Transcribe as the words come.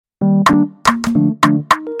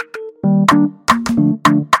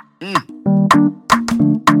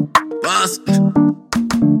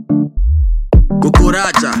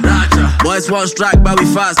Boys want strike, but we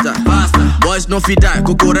faster. Boys no fi die,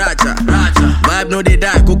 cucuracha. Vibe no they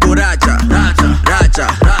die, cucuracha.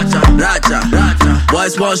 Racha.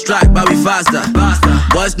 Boys want strike, but we faster.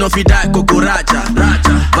 Boys no fi die, cucuracha.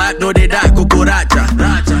 Vibe no they die, cucuracha.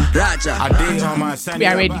 Racha. We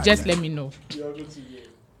are ready. Just let me know.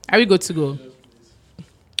 Are we good to go?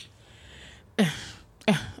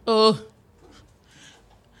 Oh,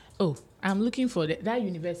 I'm looking for that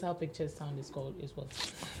Universal Pictures sound is called is what?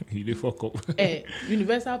 You fuck up.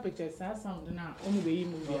 Universal Pictures sound now. Only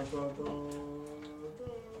movie.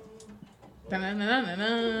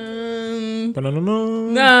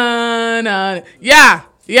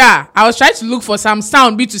 Yeah. I was trying to look for some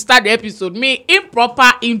sound beat to start the episode. Me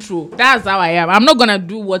improper intro. That's how I am. I'm not gonna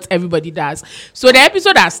do what everybody does. So the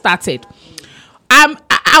episode has started.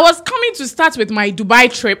 I was coming to start with my Dubai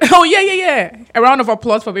trip. Oh, yeah. A round of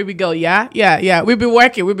applause for baby girl, yeah? We've been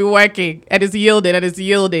working. And it's yielded.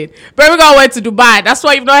 Baby girl went to Dubai. That's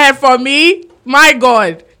why you've not heard from me. My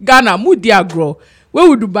God. Ghana, Mudiagro. Where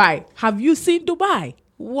would Dubai? Have you seen Dubai?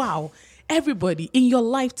 Wow. Everybody in your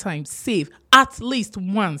lifetime save at least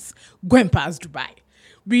once going past Dubai.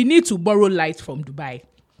 We need to borrow light from Dubai.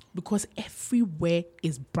 Because everywhere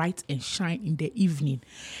is bright and shine in the evening.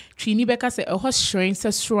 Trini Becca said,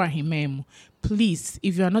 please,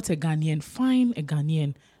 if you are not a Ghanaian, find a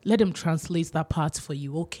Ghanaian. Let them translate that part for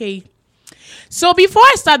you, okay? So before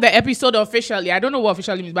I start the episode officially, I don't know what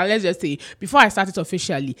officially means, but let's just say, before I start it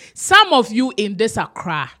officially, some of you in this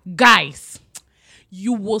Accra, guys,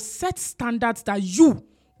 you will set standards that you,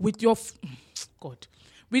 with your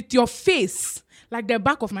face, like the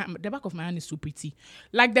back of my hand is so pretty.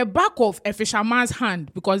 Like the back of a fisherman's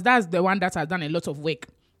hand, because that's the one that has done a lot of work.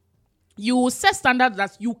 You will set standards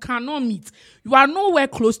that you cannot meet. You are nowhere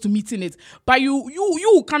close to meeting it. But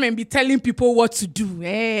you come and be telling people what to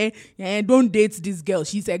do. Don't date this girl.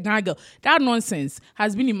 She's a Ghana girl. That nonsense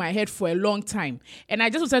has been in my head for a long time. And I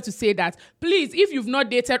just wanted to say that, please, if you've not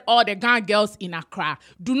dated all the Ghana girls in Accra,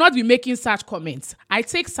 do not be making such comments. I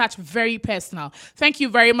take such very personal. Thank you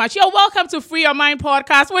very much. You're welcome to Free Your Mind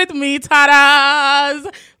podcast with me, Taras.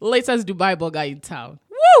 Latest Dubai blogger in town.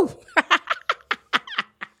 Woo!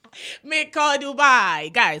 Me call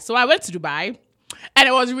Dubai. Guys, so I went to Dubai and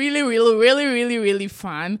it was really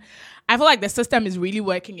fun. I feel like the system is really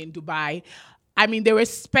working in Dubai. I mean, they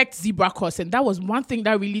respect zebra crossing. That was one thing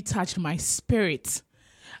that really touched my spirit.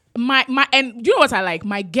 And you know what I like?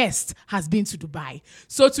 My guest has been to Dubai.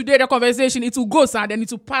 So today the conversation, it will go and then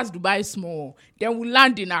it will pass Dubai small. Then we'll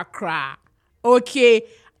land in Accra. Okay.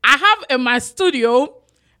 I have in my studio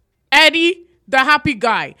Eddie, the happy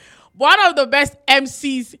guy. One of the best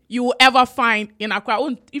MCs you will ever find in Accra.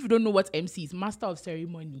 If you don't know what MC is, Master of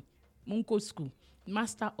Ceremony. Munko School.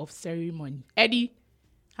 Master of Ceremony. Eddie,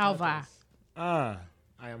 how far? I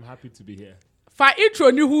am happy to be here. For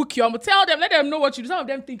intro, new hook you. Tell them, let them know what you do. Some of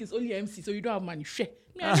them think it's only MC, so you don't have money. Share.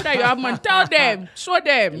 Me, I know that you have money. Tell them. Show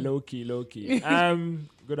them. Low key.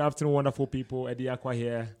 Good afternoon, wonderful people. Eddie Aqua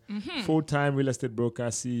here. Full-time real estate broker,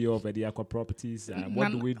 CEO of Eddie Aqua Properties.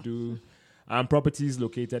 What do we do? Properties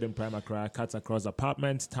located in Prime Accra, cuts across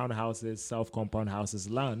apartments, townhouses, self-compound houses,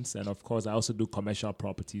 lands, and of course, I also do commercial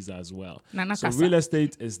properties as well. So real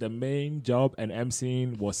estate is the main job, and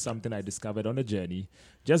MCing was something I discovered on the journey,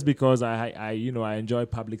 just because I enjoy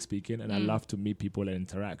public speaking and I love to meet people and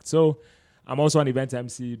interact. So I'm also an event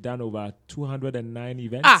MC, done over 209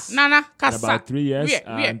 events in about 3 years.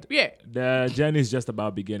 And the journey is just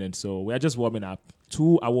about beginning. So we're just warming up.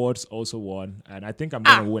 2 awards also won. And I think I'm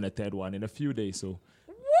going to win a 3rd one in a few days. So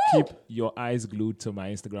keep your eyes glued to my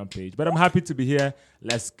Instagram page. But I'm happy to be here.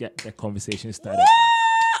 Let's get the conversation started. Woo!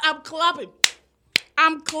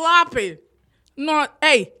 I'm clapping.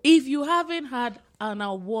 Hey, if you haven't had an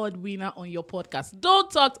award winner on your podcast, don't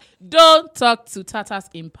talk to Tatas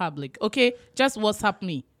in public, okay? Just WhatsApp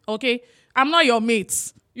me, okay? I'm not your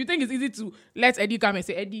mates. You think it's easy to let Eddie come and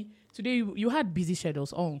say, Eddie, today you had busy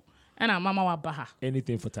schedules on. And I'm Mama Wabaha.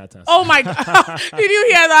 Anything for Tatas. Oh my God. Did you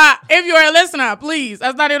hear that? If you're a listener, please,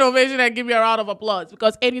 that's not innovation and give me a round of applause,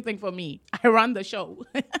 because anything for me. I run the show.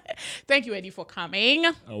 Thank you, Eddie, for coming.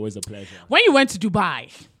 Always a pleasure. When you went to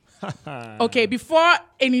Dubai, okay, before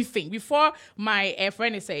anything, before my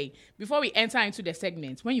friend is saying, before we enter into the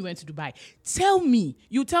segment, when you went to Dubai, tell me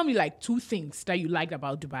like 2 things that you liked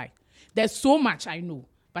about Dubai. There's so much I know,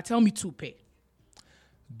 but tell me 2 pair.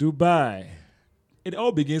 Dubai. It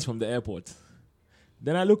all begins from the airport.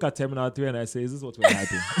 Then I look at Terminal 3 and I say, is this what we're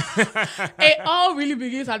having? It all really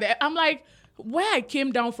begins at the... I'm like, where I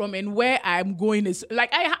came down from and where I'm going is...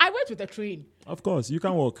 Like, I went with a train. Of course, you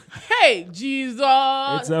can walk. Hey, Jesus.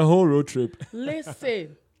 It's a whole road trip.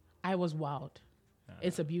 Listen, I was wild.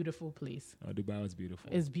 It's a beautiful place. Oh, Dubai was beautiful.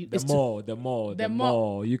 It's beautiful. The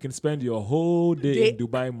mall. You can spend your whole day in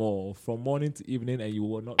Dubai Mall from morning to evening, and you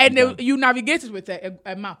will not. And you navigate it with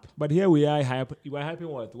a map. But here we are. You are hyping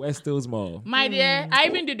what? West Hills Mall. My dear, I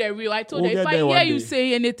even did a reel. I told We'll her, if get I there hear one you day.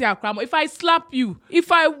 say anything, if I slap you,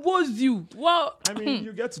 if I was you, well, I mean,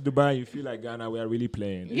 you get to Dubai, you feel like Ghana. We are really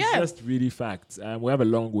playing. It's Yeah. just really facts. We have a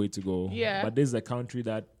long way to go. Yeah. But this is a country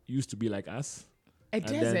that used to be like us. a And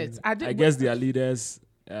desert. then I guess their leaders,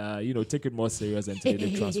 take it more serious until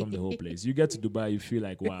they transform the whole place. You get to Dubai, you feel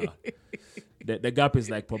like, wow. The gap is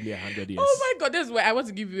like probably 100 years. Oh my God, this is where I want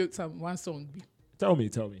to give you one song. Tell me.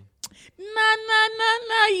 Na na na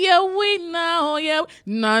na, yeah we now, yeah.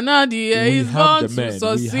 Na na dear We is have born the to men.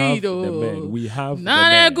 succeed. We have the Na na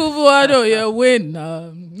men. kuvuado, yeah we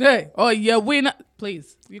now. Hey, oh yeah we now.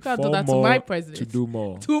 Please, you can't do Four that to more my president. to do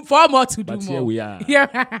more. 4 more to But do here more. we are.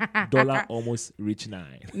 Yeah. Dollar almost reached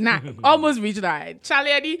 9. Nah, almost reached that.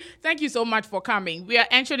 Charlie Eddie, thank you so much for coming. We are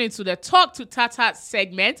entering into the Talk to Tata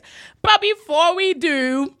segment. But before we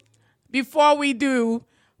do,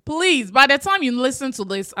 please, by the time you listen to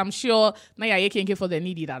this, I'm sure Naya Yekenke for the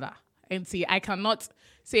needy dada. And see, I cannot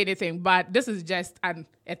say anything, but this is just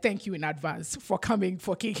a thank you in advance for coming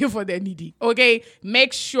for Keke for the needy. Okay,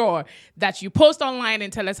 make sure that you post online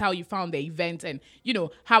and tell us how you found the event and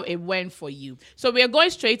how it went for you. So we are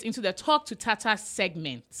going straight into the Talk to Tata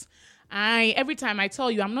segment. Every time I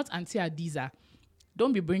tell you I'm not Auntie Adiza,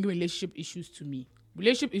 don't be bringing relationship issues to me.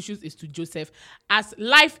 Relationship issues is to Joseph, as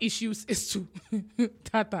life issues is to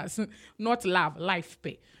Tatas, not love, life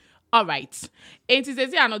pay. All right. And it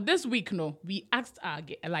says, this week, we asked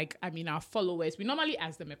our followers, we normally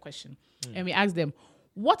ask them a question. And we ask them,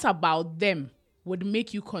 what about them would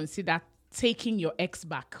make you consider taking your ex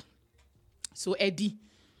back? So, Eddie,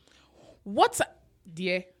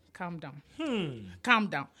 dear, calm down. Calm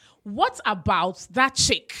down. What about that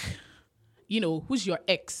chick, who's your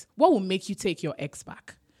ex? What will make you take your ex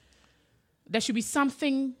back? There should be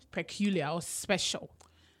something peculiar or special.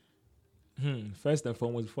 First and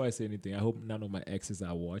foremost, before I say anything, I hope none of my exes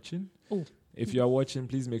are watching. Oh. If you are watching,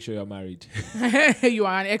 please make sure you're married. You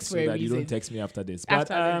are an ex so for a that reason. you don't text me after this.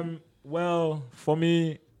 After well, for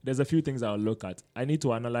me, there's a few things I'll look at. I need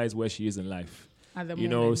to analyze where she is in life. At the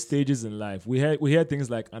moment. Stages in life. We hear things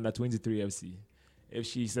like under 23 FC. If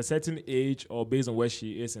she's a certain age or based on where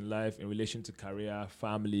she is in life in relation to career,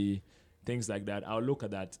 family, things like that, I'll look at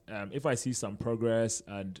that. If I see some progress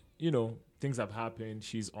and, things have happened,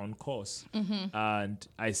 she's on course. And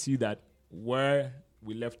I see that where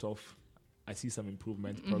we left off, I see some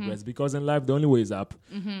improvement, progress. Because in life, the only way is up.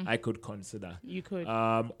 I could consider. You could.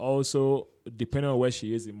 Also, depending on where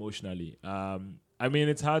she is emotionally.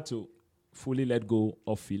 It's hard to fully let go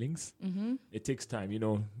of feelings. It takes time,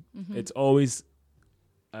 It's always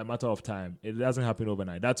a matter of time. It doesn't happen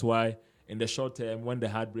overnight. That's why in the short term, when the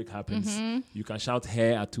heartbreak happens, you can shout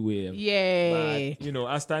hair at 2 a.m. Yeah. But,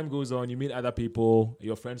 as time goes on, you meet other people.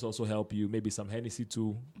 Your friends also help you. Maybe some Hennessy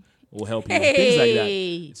too will help you. Things like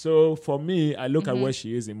that. So for me, I look at where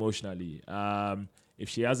she is emotionally. If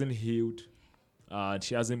she hasn't healed,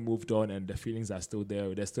 she hasn't moved on and the feelings are still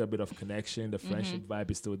there, there's still a bit of connection, the friendship vibe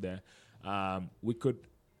is still there, we could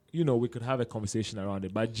have a conversation around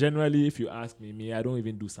it. But generally, if you ask me, I don't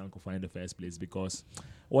even do Sankofa in the first place because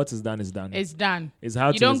what is done is done. It's done. It's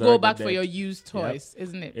hard you to don't go resurrect back the for dead. your used toys,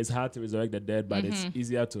 isn't it? It's hard to resurrect the dead, but it's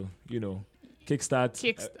easier to,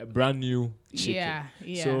 kickstart a brand new chicken.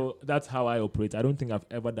 Yeah. So that's how I operate. I don't think I've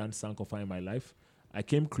ever done Sankofa in my life. I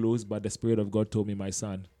came close, but the Spirit of God told me, my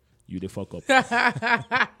son, you the fuck up.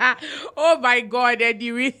 Oh my God,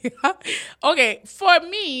 Eddie. Okay, for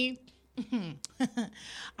me,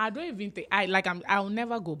 I don't even think I'll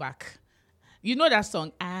never go back. You know that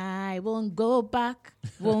song? I won't go back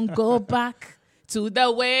to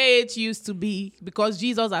the way it used to be because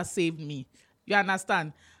Jesus has saved me. You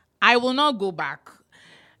understand? I will not go back.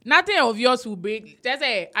 Nothing of yours will break.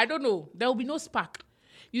 I don't know. There will be no spark.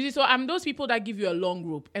 You see, so I'm those people that give you a long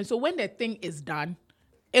rope. And so when the thing is done,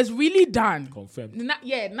 it's really done. Confirmed.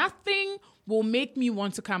 Nothing will make me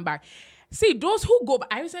want to come back. See, those who go back,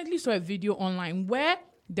 I recently saw a video online where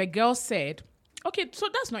the girl said, okay, so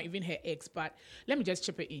that's not even her ex, but let me just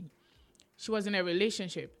chip it in. She was in a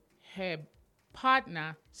relationship. Her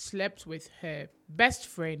partner slept with her best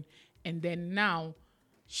friend, and then now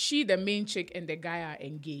she, the main chick, and the guy are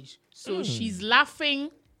engaged. So she's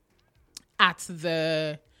laughing at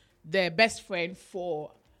the best friend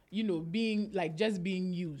for, being just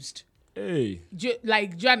being used. Hey. Do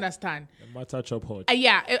you understand? The matter chop hot.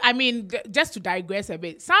 Yeah, just to digress a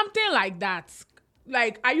bit, something like that.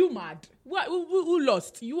 Like, are you mad? Who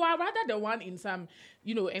lost? You are rather the one in some,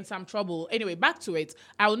 in some trouble. Anyway, back to it.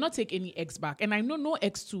 I will not take any ex back. And I know no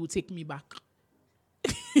ex to take me back.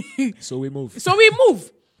 So we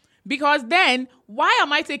move. Because then, why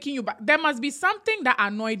am I taking you back? There must be something that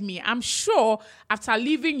annoyed me. I'm sure after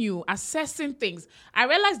leaving you, assessing things, I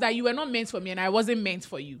realized that you were not meant for me and I wasn't meant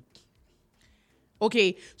for you.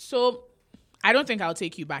 Okay, so I don't think I'll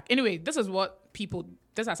take you back. Anyway, these are some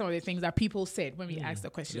of the things that people said when we asked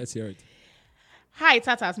the question. Let's hear it. Hi,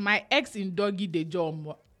 Tatas. My ex in doggy, they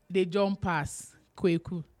jump pass.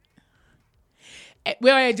 Kweku.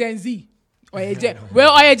 Where are Gen Z? Gen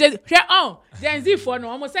Z for no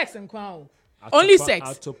almost sex and crown. Only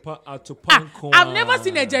sex. Atopa Nkoaa. I've never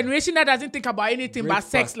seen a generation that doesn't think about anything but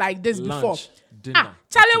sex like this lunch, before. Dinner.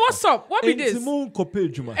 Charlie, what's up? What be this? So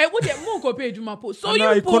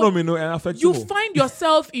you find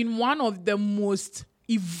yourself in one of the most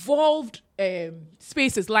evolved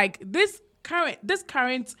spaces. Like this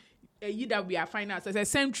current year that we are finding ourselves, a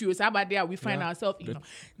century, so about there we find ourselves.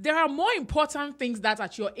 There are more important things that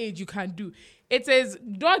at your age you can do. It is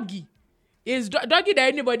doggy. It's doggy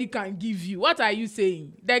that anybody can give you. What are you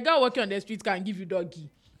saying? The girl walking on the street can give you doggy.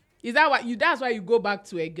 Is that what you? That's why you go back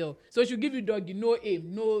to a girl. So she'll give you doggy, no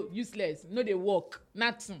aim, no useless, no they walk,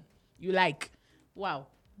 nothing. You like, wow,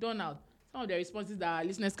 Donald. Some of the responses that our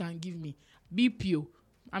listeners can give me. BPO.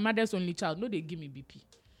 I'm mother's only child. No, they give me BP.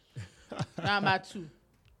 Number 2.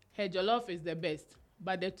 Her jollof is the best,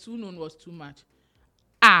 but the too known was too much.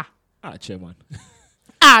 Chairman.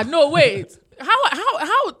 No, wait. How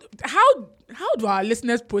do our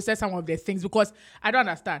listeners process some of the things? Because I don't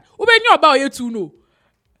understand. Who knew about you too know?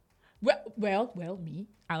 Well, me,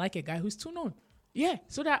 I like a guy who's too known. Yeah,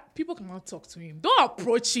 so that people cannot talk to him. Don't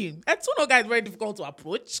approach him. A too known guy is very difficult to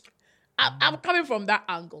approach. I'm coming from that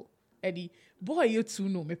angle. Eddie, boy, you too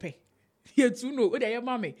know me pay. You too know. What are your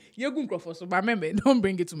mommy? You're going for so, but remember, don't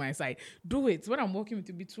bring it to my side. Do it. When I'm walking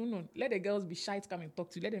to be too known, let the girls be shy to come and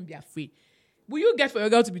talk to you. Let them be afraid. Will you get for your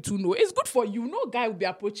girl to be too known? It's good for you. No guy will be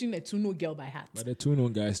approaching a too known girl by heart. But the too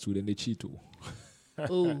known guys too, then they cheat too.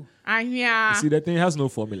 Oh, and yeah. See, that thing has no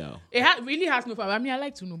formula. It really has no formula. I mean, I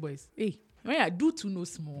like to know boys. Hey, when I do to know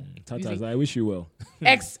small. Tatas, I wish you well.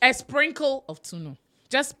 A sprinkle of to know.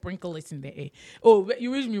 Just sprinkle it in the air. Oh,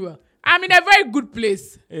 you wish me well. I'm in a very good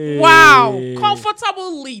place. Hey. Wow.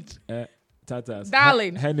 Comfortable lead. Tatas.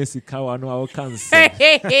 Darling. Hennessy Kawa no our cancer.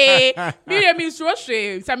 Hey. Me so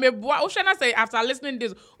shame. Say after listening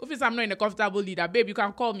this, if I'm not in a comfortable lead, babe, you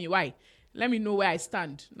can call me. Why? Let me know where I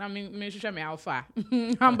stand. Now, me show me how far.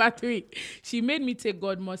 Number 3, she made me take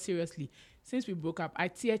God more seriously. Since we broke up, I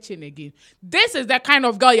tear chain again. This is the kind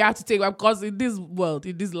of girl you have to take because in this world,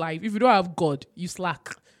 in this life, if you don't have God, you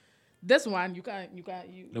slack. This one, you can't.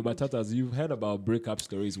 No, but Tatas, you've heard about breakup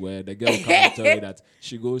stories where the girl comes to tell you that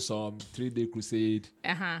she goes on 3-day crusade.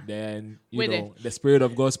 Then, the Spirit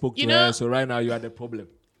of God spoke to her. So right now, you are the problem.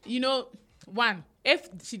 One, if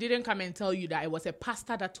she didn't come and tell you that it was a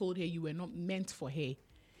pastor that told her you were not meant for her,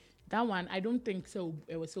 that one, I don't think so.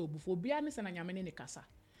 It was so before. Be honest, and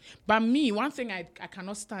but me, one thing I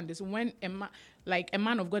cannot stand is when a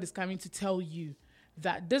man of God is coming to tell you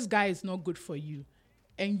that this guy is not good for you,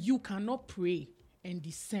 and you cannot pray and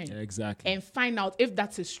discern and find out if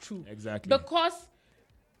that is true. Exactly. Because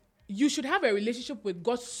you should have a relationship with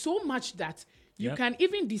God so much that you can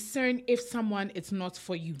even discern if someone is not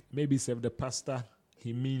for you. Maybe say the pastor,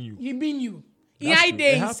 he mean you.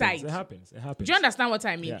 It happens. Do you understand what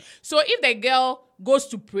I mean? Yeah. So if the girl goes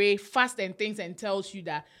to pray, fast and things and tells you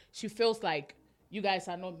that she feels like you guys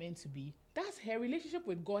are not meant to be, that's her relationship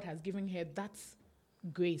with God has given her that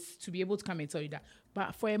grace to be able to come and tell you that.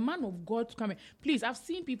 But for a man of God to come in, please, I've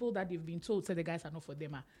seen people that they've been told, say the guys are not for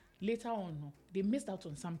them. Later on, no, they missed out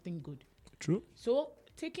on something good. True. So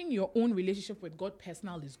taking your own relationship with God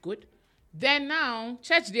personal is good. Then now,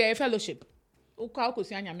 church there, fellowship. Then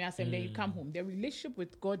you come home. The relationship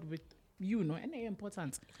with God, with you, and it's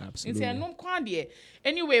important. Absolutely.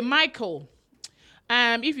 Anyway, Michael,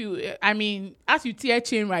 if you, as you tear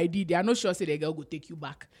chain right, they are not sure say the girl will take you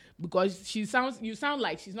back because you sound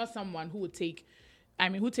like she's not someone who takes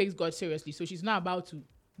God seriously. So she's not about to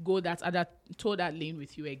go toe that lane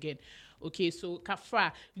with you again. Okay, so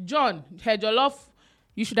Kafra, John, her jollof,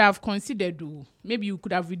 you should have considered. Maybe you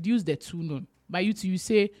could have reduced the too known. But you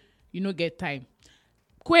say you don't get time.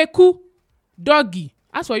 Kweku, doggy.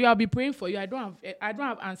 As for you, I'll be praying for you. I don't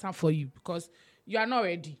have answer for you because you are not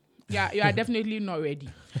ready. Yeah, you are definitely not ready.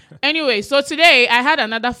 Anyway, so today I had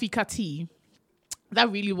another fika tea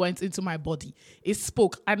that really went into my body. It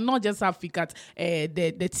spoke. I did not just have fika,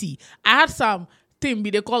 the tea. I had some thing,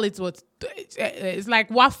 they call it what? It's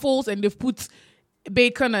like waffles, and they've put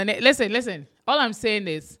bacon on it. Listen. All I'm saying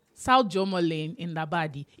is South Jomo Lane in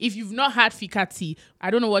Labadi. If you've not had fika tea,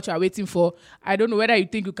 I don't know what you're waiting for. I don't know whether you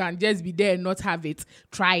think you can just be there and not have it.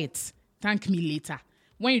 Try it. Thank me later.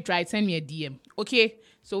 When you try it, send me a DM. Okay?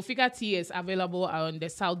 So fika tea is available on the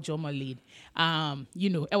South Jomo Lane.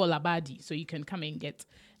 Ewo Labadi. So you can come and get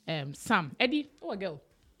some. Eddie, girl.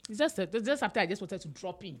 It's just after I just wanted to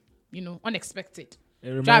drop in, unexpected.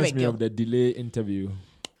 It reminds me of the delay interview.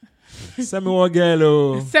 Semi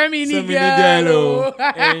Wagelo. Semi Nigelo.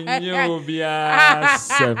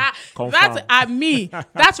 That's at me.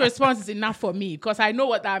 That response is enough for me because I know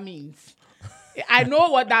what that means. I know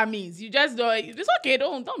what that means. You just don't. It's okay.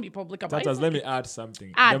 Don't be public about it. Let me add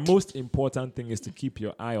something. The most important thing is to keep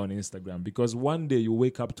your eye on Instagram because one day you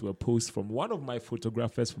wake up to a post from one of my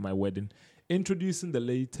photographers for my wedding introducing the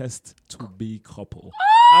latest to-be couple.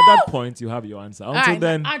 At that point, you have your answer. Until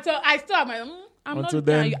then, I still have my. I'm not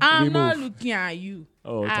looking at you. I'm not looking at you.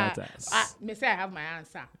 Oh, tatas. May say I have my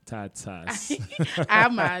answer. Tatas. I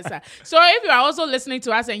have my answer. So if you are also listening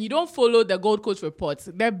to us and you don't follow the Gold Coast Reports,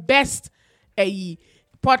 the best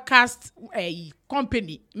podcast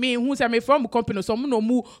company, from a company, so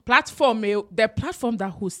no platform, the platform that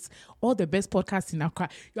hosts all the best podcasts in Accra.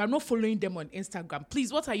 You are not following them on Instagram.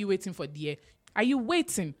 Please, what are you waiting for, dear? Are you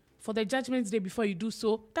waiting for the Judgment Day before you do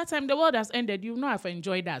so? That time the world has ended. You know I've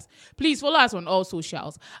enjoyed us. Please follow us on all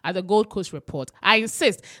socials at the Gold Coast Report. I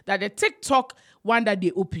insist that the TikTok one that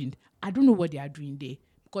they opened, I don't know what they are doing there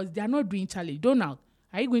because they are not doing challenge. Donald,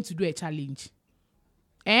 are you going to do a challenge?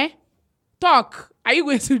 Talk. Are you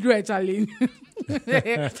going to do a challenge?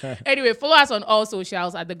 Anyway, follow us on all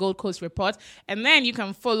socials at the Gold Coast Report. And then you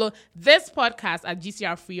can follow this podcast at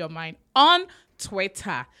GCR Free Your Mind on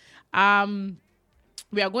Twitter.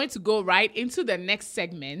 We are going to go right into the next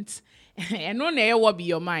segment. And no name what be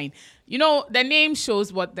your mind. The name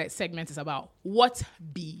shows what that segment is about. What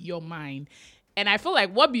be your mind? And I feel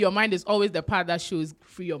like what be your mind is always the part that shows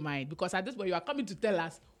free your mind. Because at this point, you are coming to tell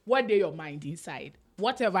us what day your mind inside.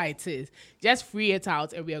 Whatever it is, just free it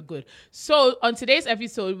out and we are good. So on today's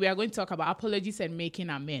episode, we are going to talk about apologies and making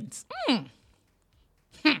amends. I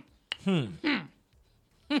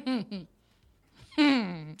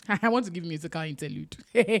want to give musical interlude.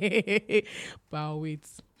 But wait.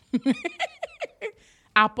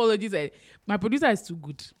 Apologies. My producer is too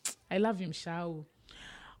good. I love him, Shao.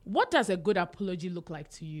 What does a good apology look like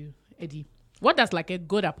to you, Eddie? What does like a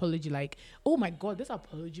good apology like? Oh my God, this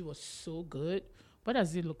apology was so good. What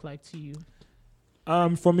does it look like to you?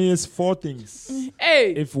 For me, it's 4 things.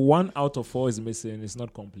 Hey. If 1 out of 4 is missing, it's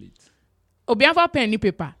not complete. Obianfa pen and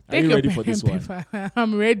paper. Are you ready for this one?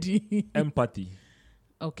 I'm ready. Empathy.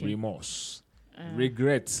 Okay. Remorse.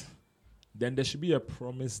 Regret. Then there should be a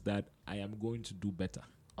promise that I am going to do better.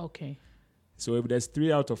 Okay. So if there's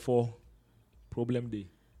 3 out of 4, problem day.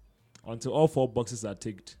 Until all 4 boxes are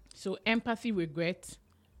ticked. So empathy, regret,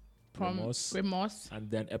 remorse, and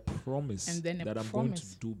then a promise that I'm going to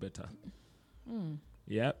do better.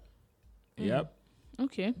 Yep.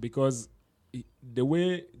 Okay. Because the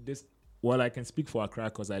way this, I can speak for Accra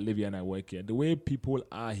because I live here and I work here. The way people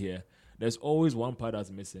are here, there's always one part that's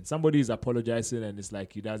missing. Somebody is apologizing and it's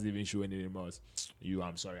like he doesn't even show any remorse.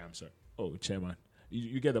 I'm sorry. Oh, chairman.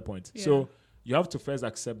 You get the point. Yeah. So you have to first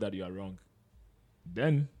accept that you are wrong.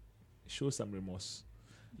 Then show some remorse.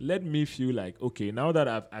 Let me feel like, okay, now that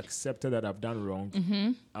I've accepted that I've done wrong,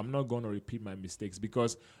 I'm not going to repeat my mistakes.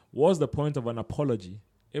 Because what's the point of an apology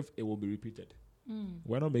if it will be repeated?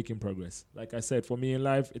 We're not making progress. Like I said, for me in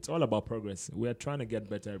life, it's all about progress. We're trying to get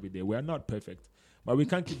better every day. We're not perfect. But we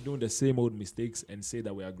can't keep doing the same old mistakes and say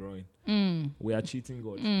that we are growing. We are cheating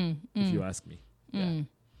God, if you ask me. Yeah.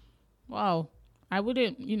 Wow. I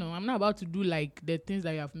wouldn't, I'm not about to do like the things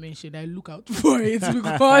that you have mentioned. I look out for it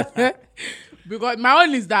because my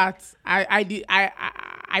own is that I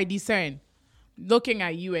discern. Looking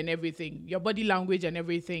at you and everything, your body language and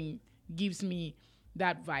everything gives me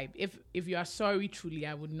that vibe. If you are sorry truly,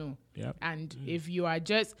 I would know. Yep. And if you are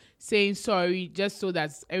just saying sorry just so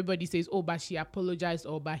that everybody says, oh, but she apologized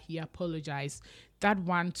or but he apologized, that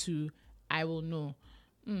one too, I will know.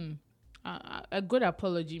 A good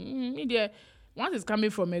apology. Once it's coming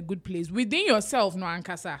from a good place within yourself, no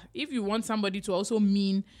ankasa. If you want somebody to also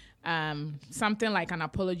mean something like an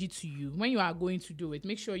apology to you, when you are going to do it,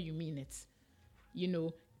 make sure you mean it.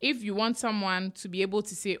 If you want someone to be able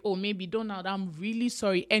to say, oh, maybe Donald, I'm really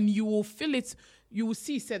sorry, and you will feel it, you will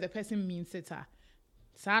see, the person means it.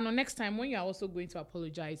 So next time when you are also going to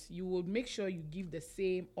apologize, you will make sure you give the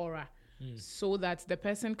same aura so that the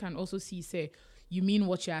person can also see, you mean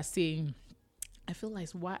what you are saying. I feel like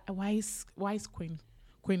why is Queen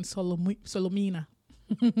Solomina?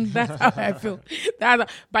 That's how I feel.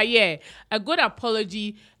 But yeah, a good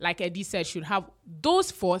apology, like Eddie said, should have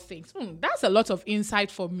those 4 things. That's a lot of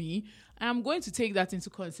insight for me. I'm going to take that into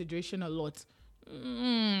consideration a lot.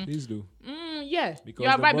 Please do. Yeah, Because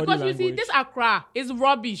you're the right. body Because you see, language- this Accra is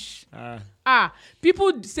rubbish. Ah,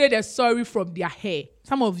 People say they're sorry from their hair.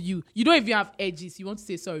 Some of you don't even have edges. You want to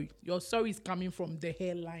say sorry. Your sorry is coming from the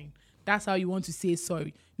hairline. That's how you want to say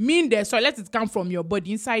sorry. Mean they're sorry. Let it come from your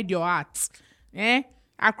body, inside your heart.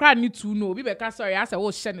 Accra need to know. Be better sorry. I said,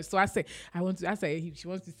 oh, Shannon. So I say, she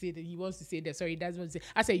wants to say that he wants to say that sorry. That's what to say.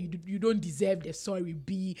 I say, you don't deserve the sorry.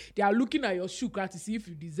 They are looking at your shoe to see if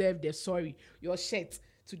you deserve the sorry. Your shirt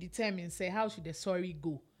to determine, say, how should the sorry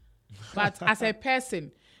go? But as a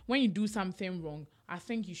person, when you do something wrong, I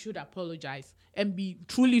think you should apologize and be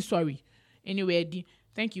truly sorry. Anyway, Eddie,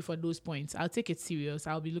 thank you for those points. I'll take it serious.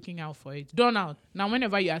 I'll be looking out for it. Donald, now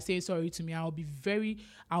whenever you are saying sorry to me, I'll be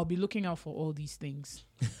looking out for all these things.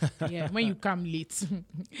 Yeah, when you come late.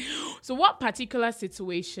 So what particular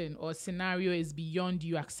situation or scenario is beyond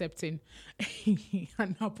you accepting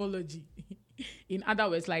an apology? In other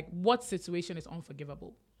words, like what situation is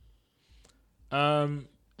unforgivable?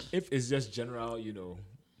 If it's just general,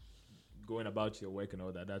 going about your work and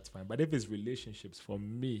all that, that's fine. But if it's relationships, for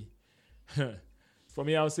me,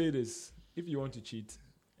 I'll say this. If you want to cheat,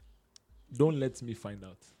 don't let me find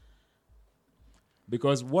out.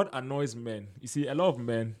 Because what annoys men, you see, a lot of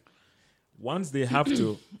men, once they have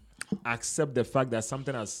to accept the fact that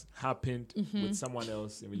something has happened with someone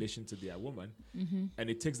else in relation to their woman, and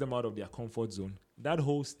it takes them out of their comfort zone, that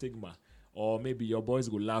whole stigma, or maybe your boys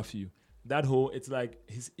will laugh you, it's like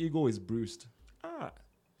his ego is bruised.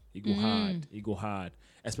 Ego hard.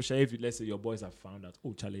 Especially if, let's say, your boys have found out,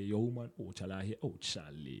 oh, Charlie, your woman, oh,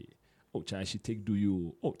 Charlie, she take do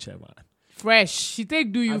you, oh, Chairman. Fresh. She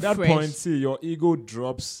take do you fresh. At that point, see, your ego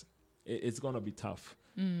drops. It's going to be tough.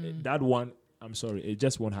 That one, I'm sorry, it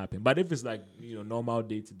just won't happen. But if it's like, normal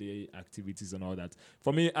day-to-day activities and all that,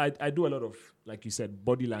 for me, I do a lot of, like you said,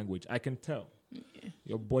 body language. I can tell.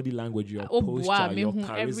 Your body language, your posture, your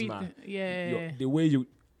charisma, the way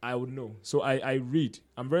I would know. So I read.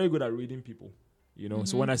 I'm very good at reading people,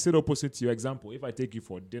 So when I sit opposite to your example, if I take you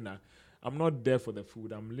for dinner, I'm not there for the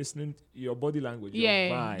food. I'm listening to your body language, your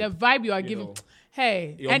vibe. The vibe you are giving.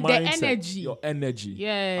 Hey, and mindset, the energy. Your energy.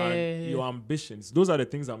 And your ambitions. Those are the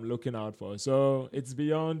things I'm looking out for. So it's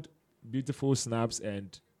beyond beautiful snaps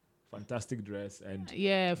and fantastic dress and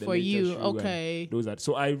for you. Okay. Those are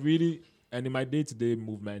so I really, and in my day-to-day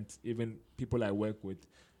movement, even people I work with,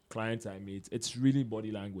 clients I meet, it's really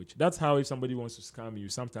body language. That's how if somebody wants to scam you,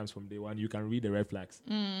 sometimes from day one, you can read the red flags.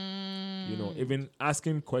 Even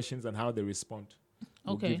asking questions and how they respond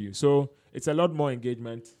will give you. So it's a lot more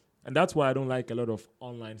engagement. And that's why I don't like a lot of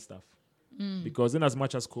online stuff. Because in as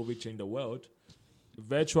much as COVID changed the world,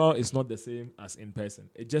 virtual is not the same as in person.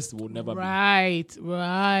 It just will never be. Right.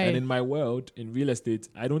 And in my world, in real estate,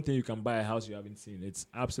 I don't think you can buy a house you haven't seen. It's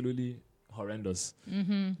absolutely horrendous.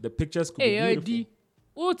 The pictures could be beautiful.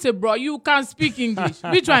 Ute, bro, you can speak English.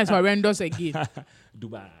 Which one is horrendous again?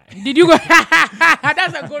 Dubai. Did you go?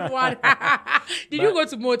 That's a good one. Did you go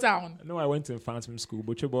to Motown? No, I went to Phantom School.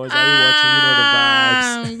 But your boys, are you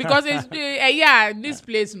watching? The vibes. Because it's this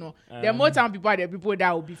place, the Motown people are the people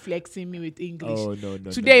that will be flexing me with English. Oh no.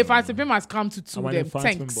 Today, Phantom must come to them.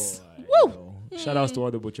 Thanks. Woo! Shout outs to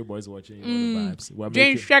all the Butcher Boys watching. The vibes.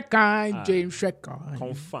 James Shekan.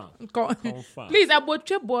 Confirm. Please, a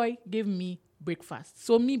Butcher Boy give me breakfast.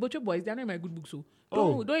 So me, Butcher Boys, they're not in my good book. So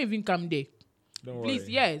don't even come there. Please,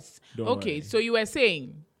 worry. yes. Don't okay, worry. So you were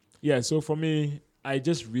saying? Yeah, so for me, I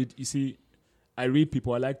just read. You see, I read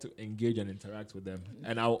people. I like to engage and interact with them.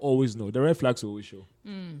 And I'll always know. The red flags will always show.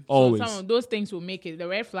 Always. So some of those things will make it. The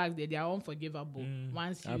red flags, they are unforgivable.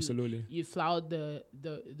 Once you flout the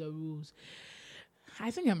rules. I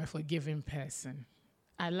think I'm a forgiving person.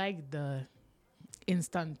 I like the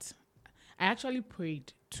instant. I actually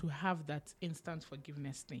prayed to have that instant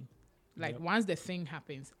forgiveness thing. Like once the thing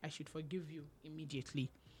happens, I should forgive you immediately.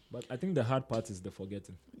 But I think the hard part is the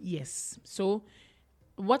forgetting. Yes. So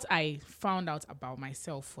what I found out about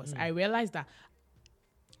myself was I realized that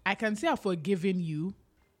I can say I've forgiven you,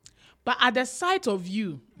 but at the sight of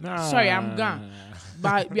you, sorry, I'm gone.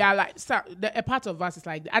 But we are like, a part of us is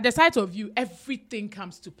like, at the sight of you, everything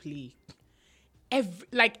comes to play.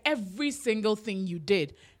 Every single thing you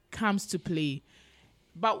did comes to play.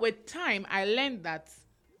 But with time, I learned that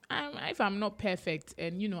if I'm not perfect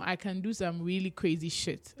and, I can do some really crazy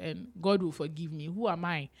shit and God will forgive me. Who am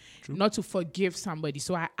I not to forgive somebody?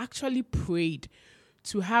 So I actually prayed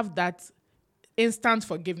to have that instant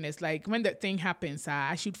forgiveness. Like when that thing happens,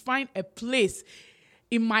 I should find a place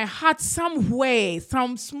in my heart somewhere,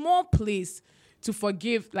 some small place to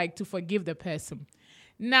forgive the person.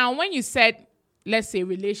 Now, when you said, let's say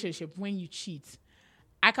relationship, when you cheat,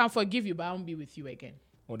 I can forgive you, but I won't be with you again.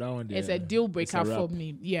 Oh, that one, it's a deal breaker for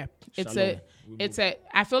me. Yeah.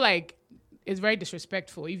 I feel like it's very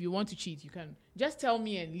disrespectful. If you want to cheat, you can just tell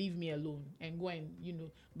me and leave me alone and go and,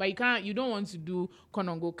 but you don't want to do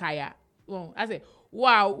Nkoaa. Well, I say,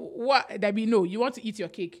 wow, what, that be no, you want to eat your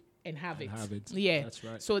cake and have it. Yeah. That's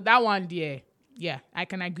right. So that one, yeah, I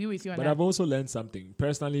can agree with you on that. But I've also learned something.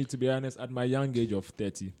 Personally, to be honest, at my young age of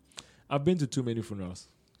 30, I've been to too many funerals.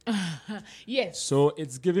 Yes. So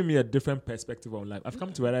it's giving me a different perspective on life. I've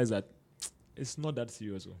come to realize that it's not that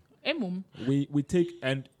serious. We take,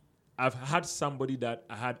 and I've had somebody that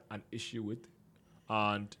I had an issue with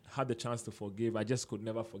and had the chance to forgive. I just could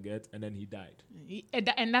never forget, and then he died.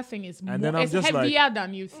 And that thing is it's heavier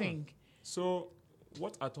than you think. So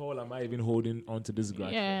what at all am I even holding on to this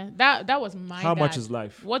grudge? Yeah, that was my How dad. much is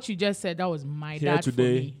life? What you just said, that was my Here dad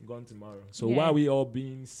today, for me. gone tomorrow. So why are we all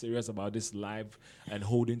being serious about this life and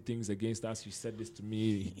holding things against us? You said this to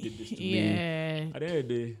me, you did this to me. At the end of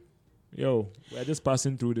the day, we're just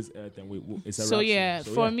passing through this earth, and it's a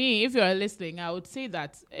for me, if you're listening, I would say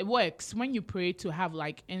that it works when you pray to have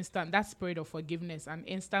like instant, that spirit of forgiveness, and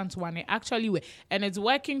instant one. It actually works, and it's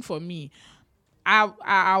working for me.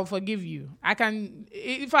 I'll forgive you. I can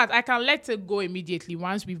let it go immediately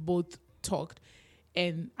once we've both talked,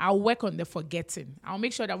 and I'll work on the forgetting. I'll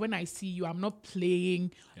make sure that when I see you, I'm not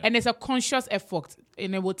playing, and it's a conscious effort,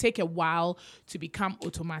 and it will take a while to become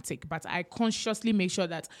automatic, but I consciously make sure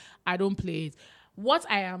that I don't play it. What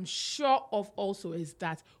I am sure of also is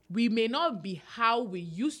that we may not be how we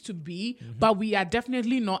used to be, but we are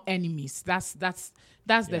definitely not enemies. That's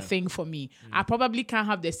the thing for me. I probably can't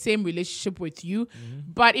have the same relationship with you,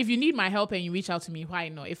 but if you need my help and you reach out to me, why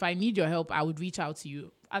not? If I need your help, I would reach out to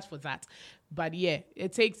you. As for that. But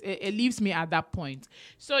it leaves me at that point.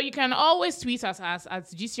 So you can always tweet us at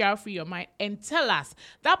GCR Free Your Mind and tell us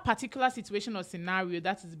that particular situation or scenario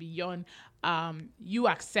that is beyond you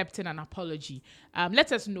accepting an apology.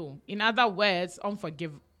 Let us know. In other words,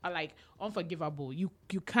 unforgivable. You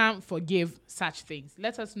can't forgive such things.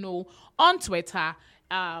 Let us know on Twitter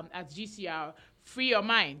at GCR Free Your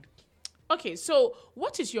Mind. Okay, so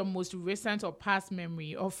what is your most recent or past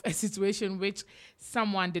memory of a situation which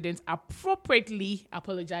someone didn't appropriately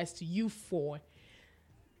apologize to you for?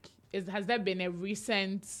 Has there been a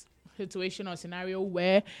recent situation or scenario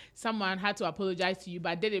where someone had to apologize to you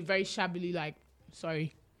but did it very shabbily, like,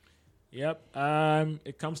 sorry? Yep.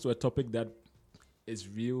 It comes to a topic that is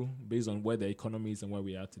real based on where the economy is and where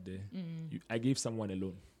we are today. I gave someone a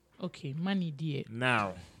loan. Okay, money, dear.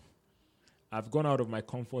 Now, I've gone out of my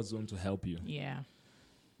comfort zone to help you. Yeah.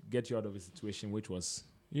 Get you out of a situation which was,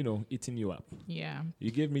 eating you up. Yeah.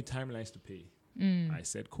 You gave me timelines to pay. I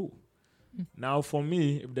said, cool. Now, for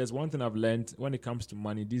me, if there's one thing I've learned when it comes to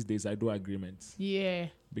money, these days I do agreements. Yeah.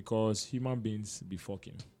 Because human beings be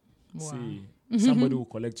fucking. Wow. See, somebody will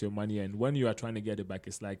collect your money, and when you are trying to get it back,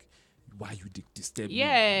 it's like, why you disturb me?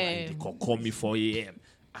 Why you call me 4 a.m.?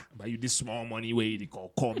 But you this small money, where you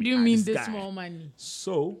call me? What do you mean this small money?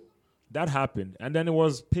 So that happened, and then it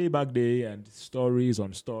was payback day and stories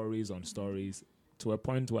on stories on stories to a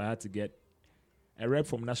point where I had to get a rep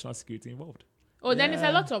from national security involved. Oh, then it's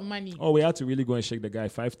a lot of money. Oh, we had to really go and shake the guy.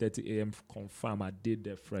 5:30 a.m. confirm. I did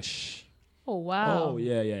the fresh. Oh, wow. Oh,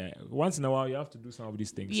 yeah. Once in a while, you have to do some of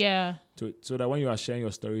these things. Yeah. So that when you are sharing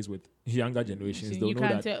your stories with younger generations, they'll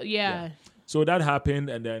know that. Yeah. So that happened,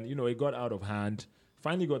 and then, it got out of hand.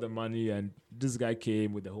 Finally got the money, and this guy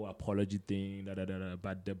came with the whole apology thing,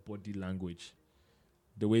 but the body language,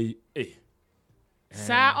 the way,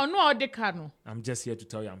 I'm just here to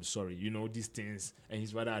tell you I'm sorry. These things, and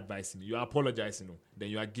he's rather advising me. You are apologizing, then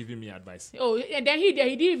you are giving me advice. Oh, and then he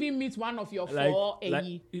didn't even meet one of your four.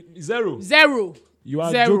 Zero. You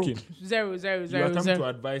are joking. Zero. You are coming to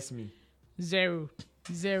advise me. Zero.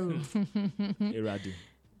 Iradi.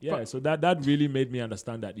 Yeah, so that really made me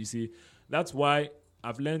understand that. You see, that's why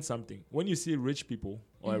I've learned something. When you see rich people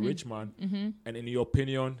or a rich man, and in your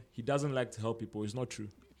opinion, he doesn't like to help people, it's not true.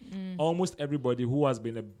 Almost everybody who has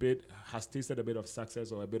tasted a bit of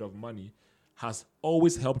success or a bit of money has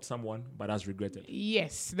always helped someone but has regretted.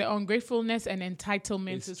 Yes, the ungratefulness and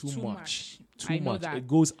entitlement is too much. Too much. It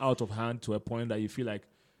goes out of hand to a point that you feel like,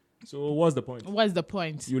 so what's the point? What's the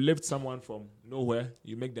point? You lift someone from nowhere,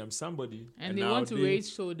 you make them somebody. And they want to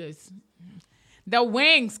raise shoulders. The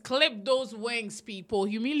wings, clip those wings, people.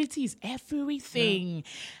 Humility is everything. Yeah.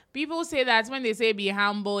 People say that when they say be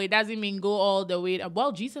humble, it doesn't mean go all the way down.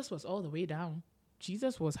 Well, Jesus was all the way down.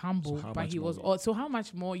 Jesus was humble, So how but much he more was me? also, how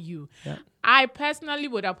much more you? Yeah. I personally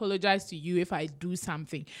would apologize to you if I do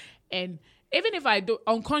something. And even if I do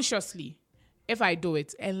unconsciously, if I do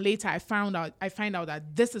it and later I find out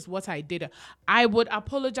that this is what I did, I would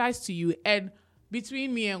apologize to you. And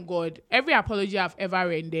between me and God, every apology I've ever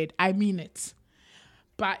rendered, I mean it.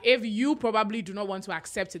 But if you probably do not want to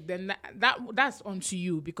accept it, then that's onto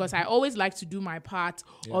you, because I always like to do my part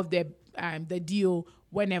of the deal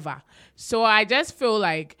whenever. So I just feel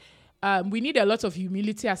like we need a lot of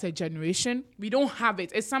humility as a generation. We don't have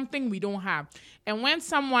it. It's something we don't have. And when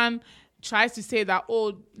someone tries to say that,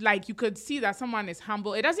 oh, like you could see that someone is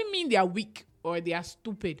humble, it doesn't mean they are weak or they are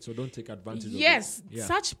stupid. So don't take advantage of it. Yes,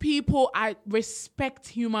 such people, I respect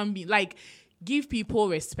human beings. Like, give people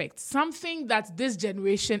respect. Something that this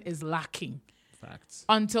generation is lacking. Facts.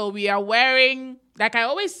 Until we are wearing, like I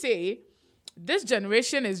always say, this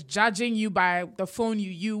generation is judging you by the phone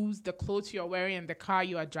you use, the clothes you're wearing, and the car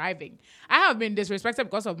you are driving. I have been disrespected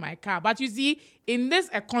because of my car. But you see, in this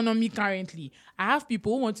economy currently, I have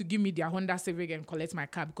people who want to give me their Honda Civic and collect my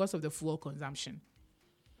car because of the fuel consumption.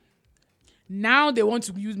 Now they want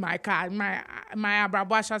to use my car. My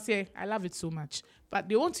Abrabo chassis, I love it so much. But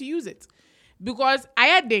they want to use it. Because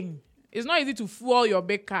it's not easy to fuel your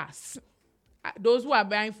big cars. Those who are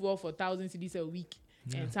buying fuel for 1,000 cedis a week,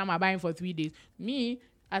 and some are buying for 3 days. Me,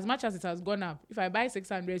 as much as it has gone up, if I buy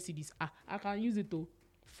 600 cedis, I can use it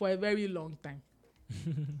for a very long time.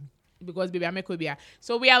 Because baby, I'm a Kobia.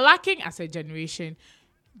 So we are lacking as a generation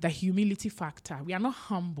the humility factor. We are not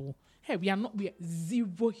humble. Hey, we are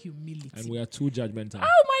zero humility. And we are too judgmental.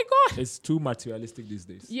 Oh my God. It's too materialistic these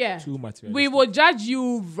days. Yeah. Too materialistic. We will judge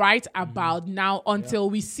you right about now until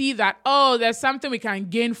we see that, oh, there's something we can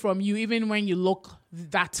gain from you even when you look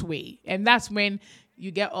that way. And that's when you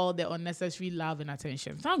get all the unnecessary love and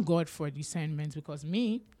attention. Thank God for discernment, because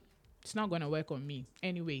it's not going to work on me.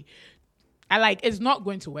 Anyway, it's not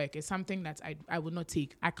going to work. It's something that I will not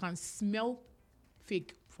take. I can smell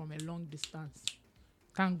fake from a long distance.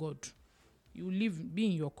 Thank God. You be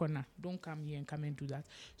in your corner. Don't come here and come and do that.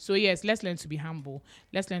 So yes, let's learn to be humble.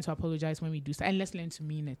 Let's learn to apologize when we do so, and let's learn to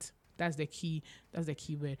mean it. That's the key. That's the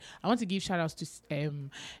key word. I want to give shout outs to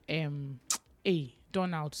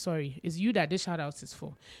Donald. Sorry, it's you that this shout outs is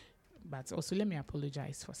for. But also let me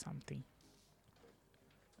apologize for something.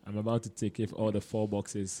 I'm about to take if all the 4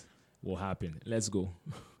 boxes will happen. Let's go.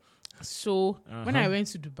 So when I went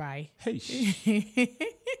to Dubai,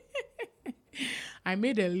 I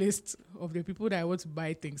made a list of the people that I want to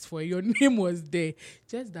buy things for. Your name was there.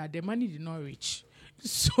 Just that the money did not reach.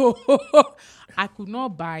 So I could not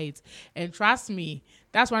buy it. And trust me,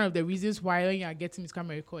 that's one of the reasons why when you are getting this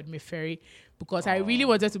camera record me ferry, because I really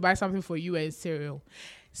wanted to buy something for you and cereal.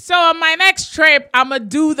 So on my next trip, I'm going to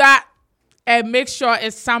do that and make sure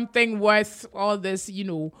it's something worth all this,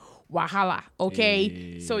 wahala. Okay?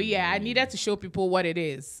 Hey. So yeah, I needed to show people what it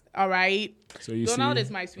is. All right? So you Donald see,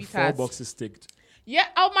 is my sweetheart. 4 boxes ticked. Yeah.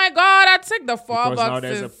 Oh my God, I took the 4 because boxes. Now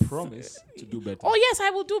there's a promise to do better. Oh yes,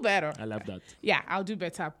 I will do better. I love that. Yeah, I'll do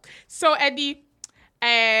better. So Eddie,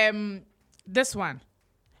 this one.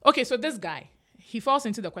 Okay, so this guy, he falls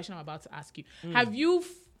into the question I'm about to ask you. Have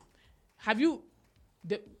you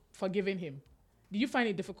forgiven him? Did you find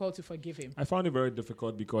it difficult to forgive him? I found it very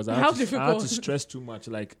difficult because I had to stress too much.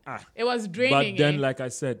 It was draining. But then, like I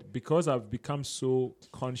said, because I've become so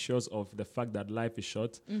conscious of the fact that life is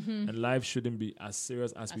short and life shouldn't be as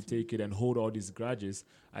serious as we take it and hold all these grudges,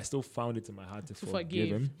 I still found it in my heart to forgive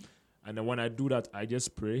him. And then when I do that, I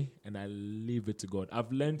just pray and I leave it to God.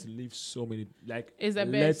 I've learned to leave so many, it's the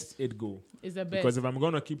let best. it go. It's the best. Because if I'm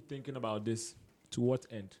going to keep thinking about this, to what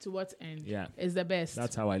end? To what end? Yeah. It's the best.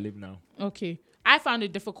 That's how I live now. Okay. I found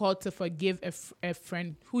it difficult to forgive a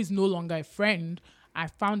friend who is no longer a friend. I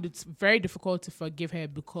found it very difficult to forgive her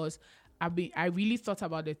because I really thought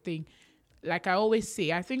about the thing. Like I always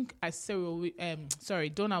say, I think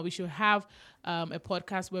Donald, we should have a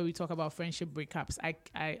podcast where we talk about friendship breakups.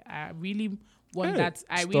 I really want that.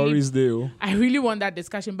 I really want that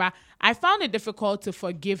discussion. But I found it difficult to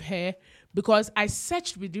forgive her because I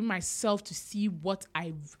searched within myself to see what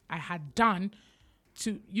I had done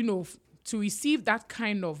to receive that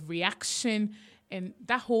kind of reaction and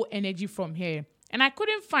that whole energy from her. And I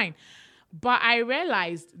couldn't find. But I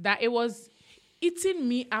realized that it was eating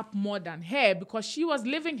me up more than her because she was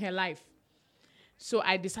living her life. So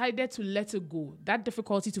I decided to let it go. That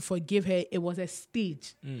difficulty to forgive her, it was a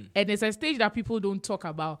stage. And it's a stage that people don't talk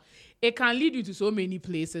about. It can lead you to so many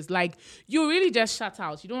places. Like, you really just shut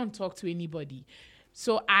out. You don't want to talk to anybody.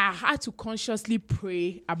 So I had to consciously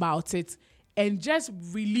pray about it and just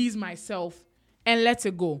release myself and let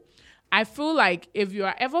it go. I feel like if you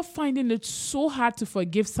are ever finding it so hard to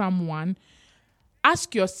forgive someone,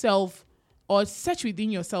 ask yourself or search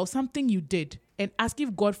within yourself something you did and ask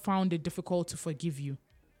if God found it difficult to forgive you.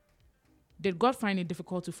 Did God find it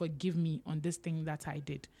difficult to forgive me on this thing that I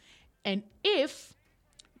did? And if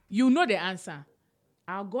you know the answer,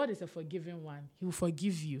 our God is a forgiving one. He will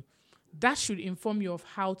forgive you. That should inform you of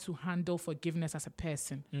how to handle forgiveness as a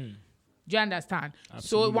person. Do you understand?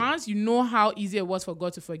 Absolutely. So once you know how easy it was for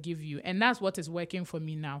God to forgive you, and that's what is working for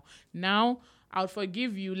me now. Now, I'll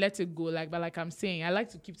forgive you, let it go. But like I'm saying, I like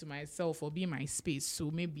to keep to myself or be in my space. So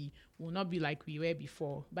maybe we'll not be like we were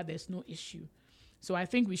before, but there's no issue. So I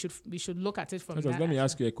think we should look at it from that. Let me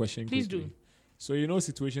ask you a question. Please quickly. do. So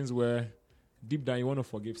situations where deep down you want to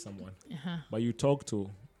forgive someone, but you talk to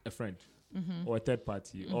a friend or a third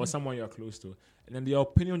party or someone you're close to, and then their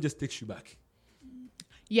opinion just takes you back.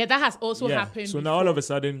 Yeah, that has also happened. So before. now all of a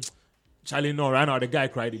sudden, Charlie, no, right now the guy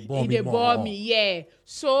cried, he bore me They more. bore me, yeah.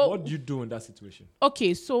 So what do you do in that situation?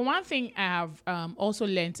 Okay, so one thing I have also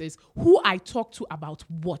learned is who I talk to about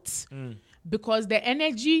what. Because the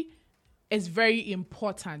energy is very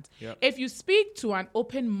important. Yep. If you speak to an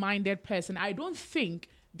open-minded person, I don't think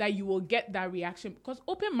that you will get that reaction because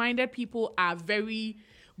open-minded people are very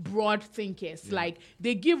broad thinkers. Yeah. Like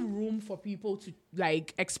they give room for people to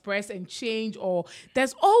like express and change, or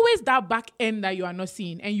there's always that back end that you are not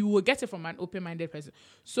seeing, and you will get it from an open-minded person.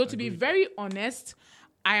 So to be very honest,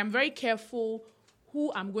 I am very careful who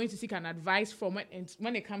I'm going to seek an advice from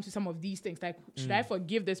when it comes to some of these things. Like, should I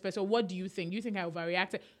forgive this person? What do you think? Do you think I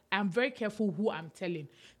overreacted? I'm very careful who I'm telling.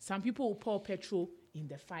 Some people will pour petrol in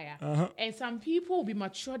the fire. And some people will be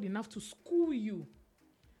matured enough to school you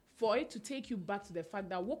for it to take you back to the fact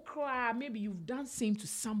that maybe you've done same to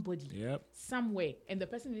somebody somewhere, and the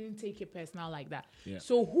person didn't take it personal like that.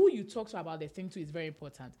 So who you talk to about the thing too is very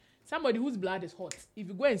important. Somebody whose blood is hot, if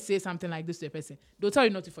you go and say something like this to a person, they'll tell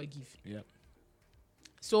you not to forgive.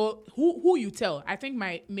 So who you tell, I think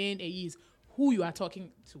my main AE is who you are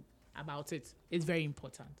talking to about it is very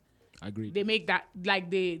important. Agreed. They make that,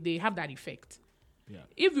 like they have that effect.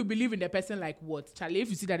 If you believe in the person like what, Charlie,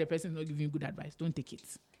 if you see that the person is not giving you good advice, don't take it.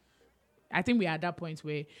 I think we are at that point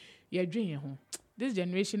where you're doing this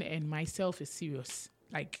generation and myself is serious.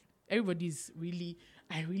 Like everybody's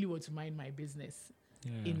I really want to mind my business.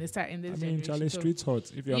 In this generation. Charlie, street's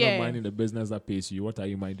hot. If you're not minding the business that pays you, what are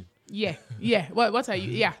you minding? What are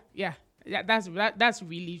you? That's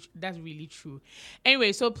really true.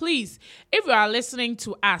 Anyway, so please, if you are listening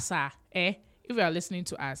to us, if you are listening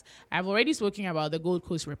to us, I've already spoken about the Gold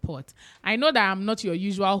Coast Report. I know that I'm not your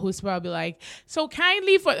usual host, but I'll be like, so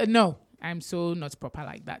kindly no, I'm so not proper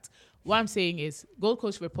like that. What I'm saying is Gold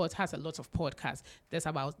Coast Report has a lot of podcasts.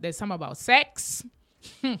 There's some about sex.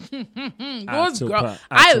 Those girls,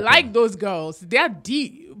 I like those girls. They are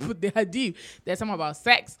deep. There's some about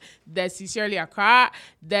sex. There's Shirley Akra.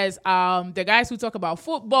 There's the guys who talk about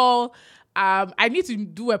football. I need to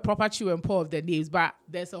do a proper chew and pour of the names, but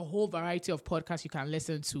there's a whole variety of podcasts you can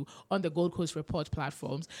listen to on the Gold Coast Report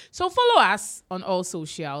platforms. So follow us on all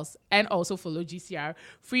socials and also follow GCR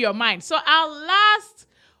Free Your Mind. So our last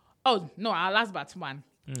but one.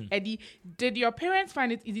 Eddie, did your parents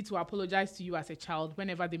find it easy to apologize to you as a child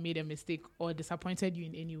whenever they made a mistake or disappointed you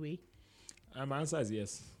in any way? My answer is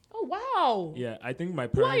yes. Oh, wow. Yeah, I think my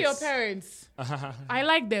Who parents... are your parents? I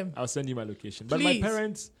like them. I'll send you my location. Please. But my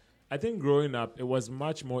parents, I think growing up, it was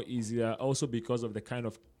much more easier also because of the kind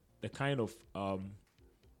of I'll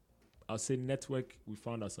say network we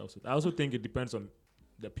found ourselves with. I also think it depends on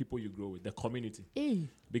the people you grow with, the community.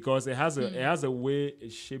 Because it has a way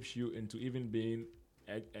it shapes you into even being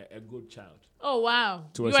a good child. Oh, wow.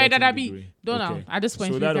 To you are a Dadabi. Don't know. At this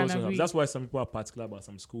point, so that also agree. helps. That's why some people are particular about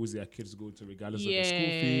some schools their kids go to, regardless of the school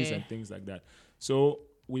fees and things like that. So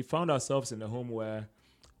we found ourselves in a home where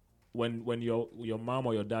when your mom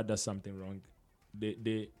or your dad does something wrong,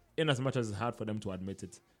 they in as much as it's hard for them to admit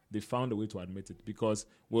it, they found a way to admit it, because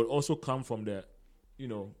we'll also come from the,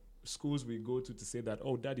 schools we go to say that,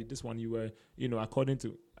 oh, daddy, this one you were, according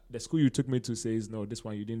to the school you took me to says, no, this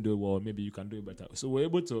one you didn't do well, maybe you can do it better. So we're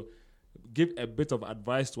able to give a bit of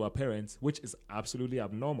advice to our parents, which is absolutely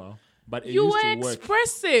abnormal, but it used to work.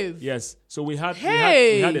 Expressive. Yes. So we had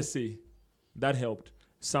a say. That helped.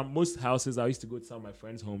 Most houses, I used to go to some of my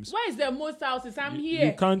friends' homes. Where is the most houses? I'm here.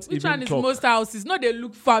 You can't Which even one is talk. most houses? No, they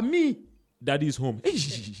look for me. Daddy's home.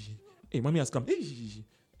 Hey, mommy has come.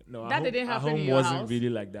 No, that didn't happen our home in your wasn't house? really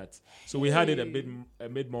like that. So we had it a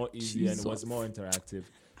bit more easy, and it was more interactive,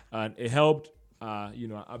 and it helped. Our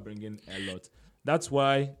upbringing a lot. That's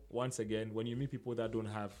why, once again, when you meet people that don't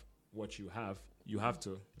have what you have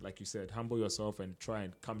to, like you said, humble yourself and try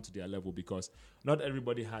and come to their level, because not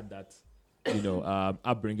everybody had that,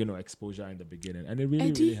 upbringing or exposure in the beginning, and it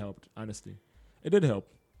really helped. Honestly, it did help.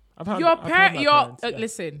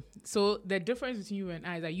 Listen. So the difference between you and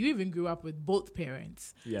I is that you even grew up with both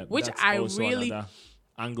parents. Yeah, which that's I also really another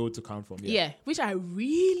angle to come from. Yeah, which I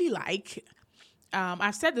really like.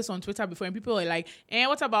 I've said this on Twitter before, and people are like,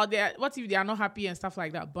 what about that? What if they are not happy and stuff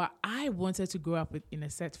like that? But I wanted to grow up in a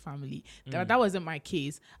set family. That wasn't my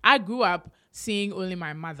case. I grew up seeing only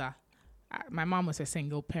my mother. My mom was a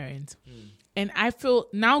single parent. And I feel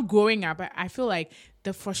now growing up, I feel like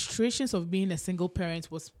the frustrations of being a single parent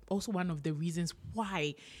was also one of the reasons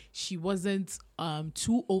why she wasn't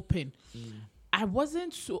too open. I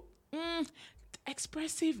wasn't so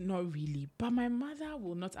expressive, not really. But my mother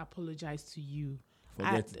will not apologize to you.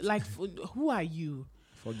 Forget it. Like, who are you?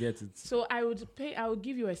 Forget it. So I would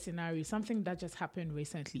give you a scenario, something that just happened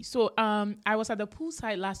recently. So I was at the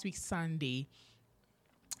poolside last week Sunday.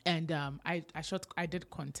 And I did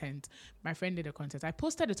content. My friend did a content. I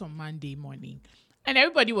posted it on Monday morning. And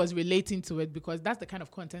everybody was relating to it because that's the kind of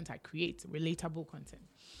content I create, relatable content.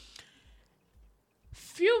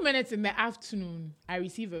 Few minutes in the afternoon, I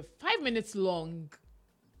receive a 5 minutes long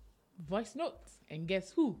voice note. And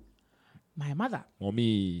guess who? My mother.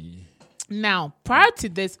 Mommy. Now, prior to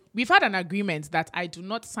this, we've had an agreement that I do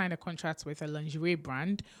not sign a contract with a lingerie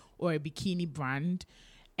brand or a bikini brand.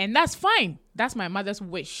 And that's fine. That's my mother's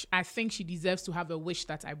wish. I think she deserves to have a wish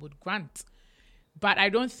that I would grant. But I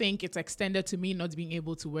don't think it's extended to me not being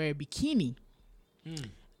able to wear a bikini.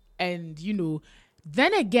 And,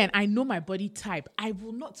 then again, I know my body type. I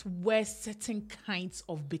will not wear certain kinds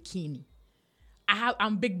of bikini.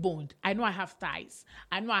 I'm big boned. I know I have thighs.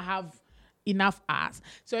 I know I have enough ass.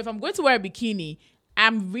 So if I'm going to wear a bikini,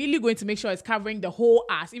 I'm really going to make sure it's covering the whole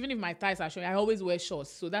ass. Even if my thighs are showing, I always wear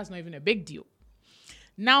shorts. So that's not even a big deal.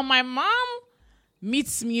 Now, my mom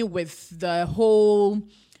meets me with the whole,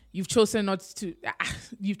 you've chosen not to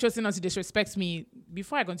disrespect me.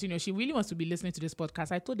 Before I continue, she really wants to be listening to this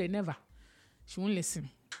podcast. I told her never. She won't listen.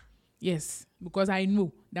 Yes, because I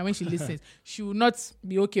know that when she listens, she will not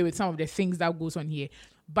be okay with some of the things that goes on here.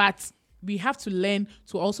 But we have to learn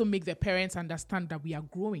to also make the parents understand that we are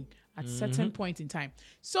growing at a certain point in time.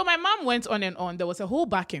 So my mom went on and on. There was a whole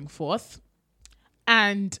back and forth.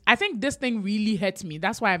 And I think this thing really hurt me.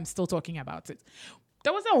 That's why I'm still talking about it.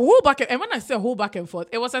 There was a whole back and when I say whole back and forth,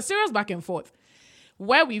 it was a serious back and forth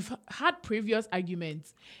where we've had previous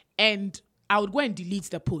arguments and I would go and delete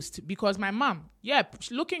the post because my mom,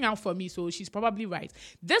 she's looking out for me, so she's probably right.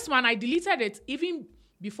 This one, I deleted it even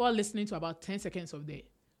before listening to about 10 seconds of the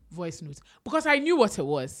voice note because I knew what it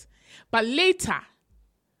was. But later,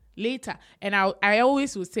 and I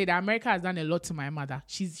always would say that America has done a lot to my mother.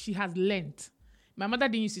 She has learned. My mother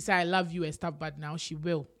didn't used to say I love you and stuff, but now she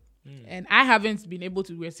will. And I haven't been able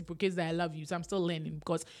to reciprocate that I love you, so I'm still learning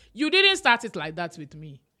because you didn't start it like that with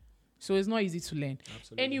me. So it's not easy to learn.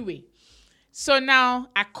 Absolutely. Anyway, so now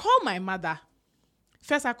I call my mother.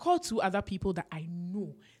 First, I call 2 other people that I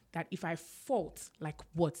know that if I fault, like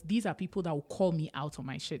what? These are people that will call me out on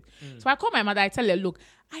my shit. So I call my mother. I tell her, look,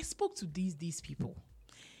 I spoke to these people.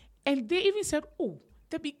 And they even said,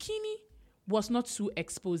 the bikini was not too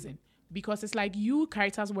exposing. Because it's like you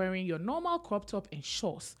characters wearing your normal crop top and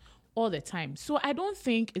shorts all the time. So I don't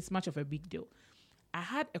think it's much of a big deal. I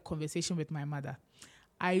had a conversation with my mother.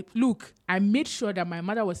 I made sure that my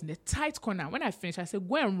mother was in a tight corner. When I finished, I said,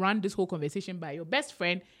 go and run this whole conversation by your best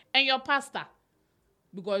friend and your pastor.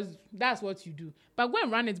 Because that's what you do. But go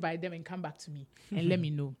and run it by them and come back to me and let me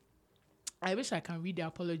know. I wish I can read the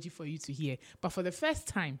apology for you to hear. But for the first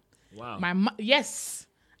time, yes,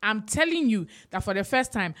 I'm telling you that for the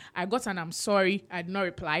first time, I got an I'm sorry, I did not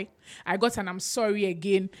reply. I got an I'm sorry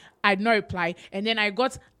again, I did not reply. And then I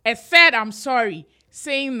got a third I'm sorry,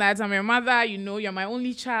 saying that I'm your mother, you're my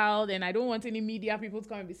only child, and I don't want any media people to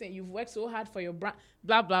come and be saying, you've worked so hard for your blah,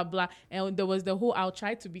 blah, blah. And there was the whole, I'll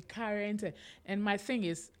try to be current. And my thing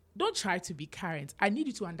is, don't try to be current. I need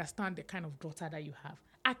you to understand the kind of daughter that you have.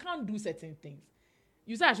 I can't do certain things.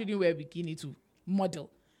 You said I shouldn't wear a bikini to model.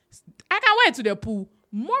 I can wear it to the pool.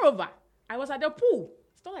 Moreover, I was at the pool.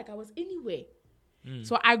 It's not like I was anywhere.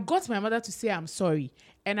 So I got my mother to say I'm sorry.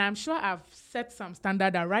 And I'm sure I've set some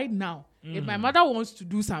standard that right now, if my mother wants to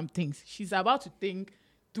do some things, she's about to think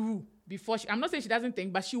through before I'm not saying she doesn't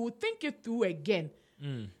think, but she will think it through again.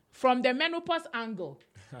 From the menopause angle.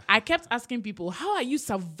 I kept asking people, how are you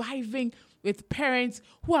surviving with parents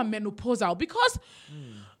who are menopausal? Because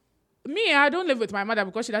me, I don't live with my mother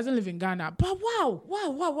because she doesn't live in Ghana. But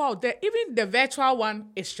wow. Even the virtual one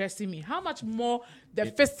is stressing me. How much more the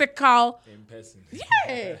physical. In person.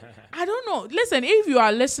 Yeah. I don't know. Listen, if you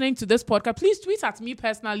are listening to this podcast, please tweet at me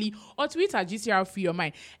personally or tweet at GCR Free Your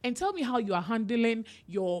Mind and tell me how you are handling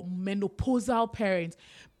your menopausal parents.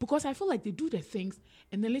 Because I feel like they do the things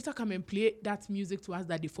and then later come and play that music to us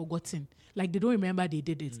that they've forgotten. Like they don't remember they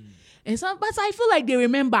did it. And but I feel like they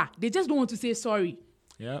remember. They just don't want to say sorry.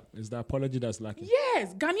 Yeah, it's the apology that's lacking.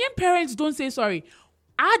 Yes, Ghanaian parents don't say sorry.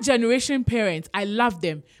 Our generation parents, I love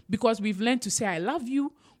them because we've learned to say I love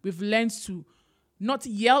you. We've learned to not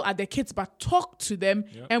yell at the kids but talk to them.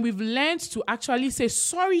 Yep. And we've learned to actually say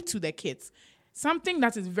sorry to the kids. Something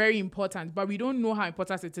that is very important, but we don't know how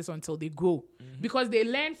important it is until they grow. Because they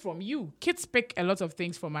learn from you. Kids pick a lot of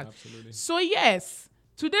things from us. Absolutely. So yes,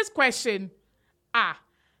 to this question,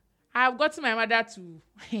 I've got my mother to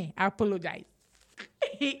apologize.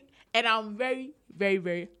 And I'm very, very,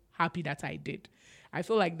 very happy that I did. I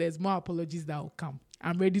feel like there's more apologies that will come.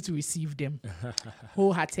 I'm ready to receive them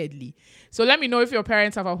wholeheartedly. So let me know if your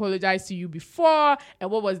parents have apologized to you before and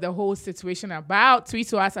what was the whole situation about. Tweet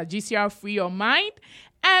to us at GCR Free Your Mind.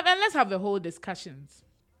 And let's have the whole discussions.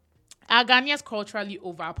 Are Ghanaians culturally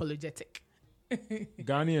over-apologetic?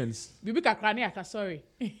 Ghanaians. Bibi Kakrani, sorry.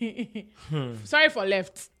 Sorry for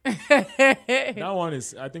left. That one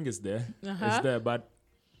is, I think it's there. It's there, but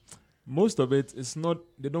most of it is not,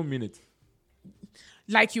 they don't mean it.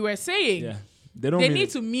 Like you were saying. Yeah. They need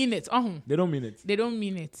to mean it. They don't mean it. They don't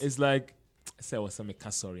mean it. It's like, say I was some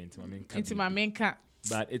sorry into my main cat.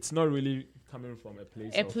 But it's not really coming from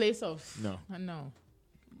a place of. No. No.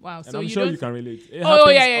 Wow. And so I'm sure you can relate.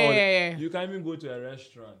 Yeah. You can even go to a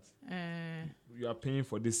restaurant. You are paying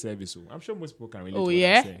for this service. So I'm sure most people can relate. Oh, to what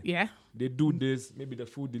yeah? I'm saying. Yeah. They do this. Maybe the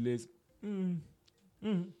food delays.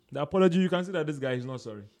 The apology, you can see that this guy is not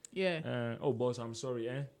sorry. Yeah. Oh, boss, I'm sorry.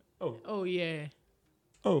 Oh, yeah.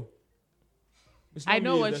 Oh. I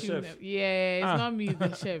know what you mean. Yeah, it's not me,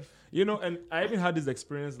 the chef. You know, and I even had this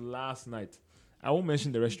experience last night. I won't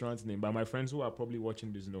mention the restaurant's name, but my friends who are probably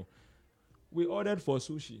watching this know. We ordered for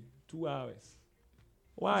sushi 2 hours.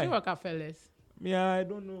 Why? You work at fellas. Yeah, I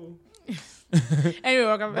don't know.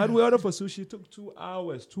 Anyway, but we ordered for sushi. It took 2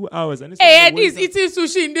 hours. 2 hours. And hey, this eating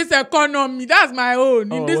sushi in this economy. That's my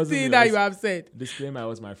own. In this thing that you have said. Disclaimer, I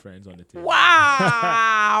was my friends on the table.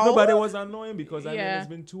 Wow. No, but it was annoying because I mean, it's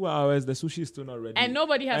ban 2 hours. The sushi is still not ready. And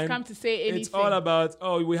nobody has come to say anything. It's all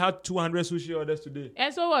about, we had 200 sushi orders today.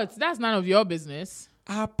 And so what? That's none of your business.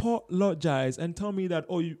 Apologize and tell me that,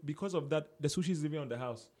 because of that, the sushi is leaving on the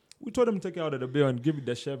house. We told them to take it out of the bill and give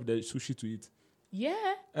the chef the sushi to eat. Yeah.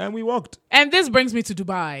 And we walked. And this brings me to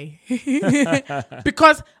Dubai.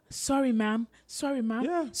 Because, sorry, ma'am.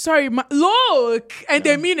 Yeah. Sorry, ma'am. Look. And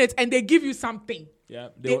they mean it. And they give you something. Yeah.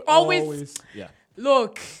 They always. Yeah.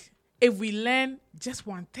 Look, if we learn just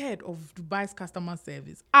 1/3 of Dubai's customer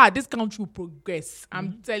service, this country will progress.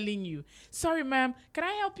 I'm telling you. Sorry, ma'am. Can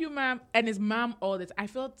I help you, ma'am? And it's ma'am all that. I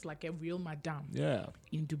felt like a real madam. Yeah.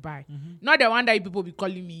 In Dubai. Not the one that people be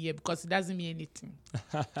calling me here because it doesn't mean anything.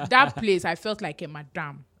 That place, I felt like a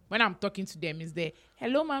madam. When I'm talking to them, is there,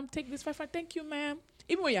 hello, ma'am, take this 5. Thank you, ma'am.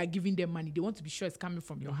 Even when you're giving them money, they want to be sure it's coming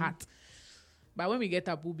from your heart. But when we get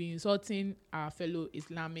up, we'll be insulting our fellow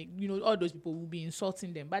Islamic, all those people will be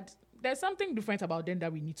insulting them. But there's something different about them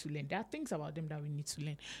that we need to learn. There are things about them that we need to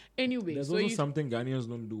learn. Anyway. There's also something Ghanaians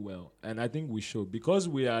don't do well. And I think we should. Because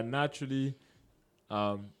we are naturally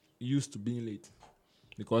used to being late.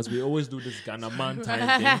 Because we always do this Ghana man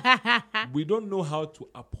time thing. We don't know how to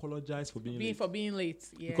apologize for being late. For being late,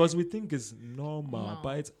 yeah. Because we think it's normal.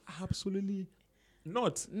 But it's absolutely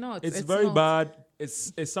not. It's very not. bad.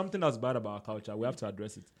 It's something that's bad about our culture. We have to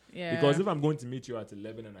address it. Yeah. Because if I'm going to meet you at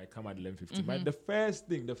 11 and I come at 11:15, but the first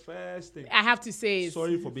thing I have to say is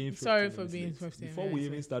sorry for being 15 15 before we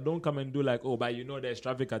even start. Don't come and do like, but there's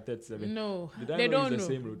traffic at 37. No, they don't know. The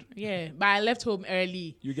same road. Yeah, but I left home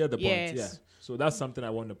early. You get the point. Yeah. So that's something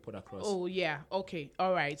I want to put across. Oh yeah. Okay.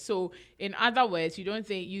 All right. So in other words, you don't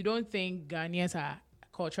think Ghanaians are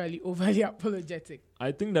culturally overly apologetic?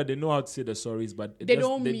 I think that they know how to say the sorries, but they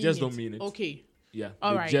just don't mean it. Okay. Yeah.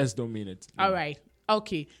 All they right. just don't mean it. All right.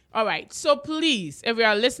 Okay. All right. So please, if you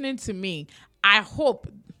are listening to me, I hope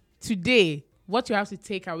today what you have to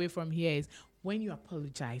take away from here is when you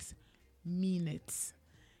apologize, mean it.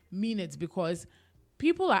 Mean it, because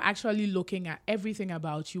people are actually looking at everything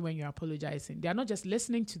about you when you're apologizing. They are not just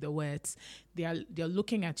listening to the words. They're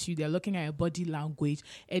looking at you. They're looking at your body language.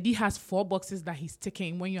 Eddie has 4 boxes that he's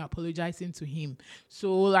ticking when you're apologizing to him.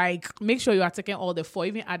 So, make sure you are ticking all the 4,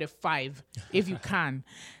 even add a 5 if you can.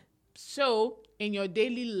 So, in your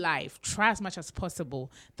daily life, try as much as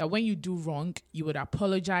possible that when you do wrong, you would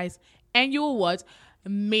apologize and you will what?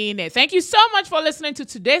 mean it. Thank you so much for listening to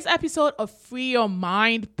today's episode of Free Your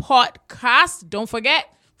Mind podcast. Don't forget,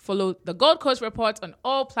 follow the Gold Coast Report on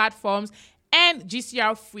all platforms and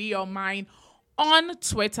GCR Free Your Mind on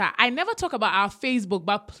Twitter. I never talk about our Facebook,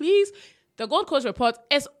 but please, the Gold Coast Report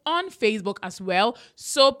is on Facebook as well.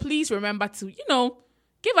 So please remember to,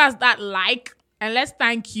 give us that like, and let's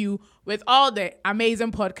thank you with all the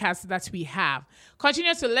amazing podcasts that we have.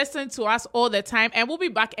 Continue to listen to us all the time, and we'll be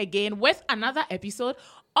back again with another episode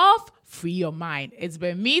of Free Your Mind. It's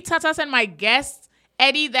been me, Tatas, and my guest,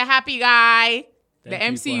 Eddie, the happy guy. The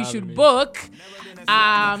MC you should book.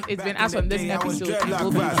 It's been us on this episode, and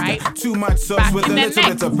we'll be right Too much sauce back with in a the little bit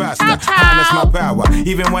next. of pasta. Ciao, That's my ciao. power.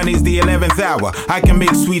 Even when it's the 11th hour, I can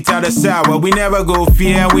make sweet out of sour. We never go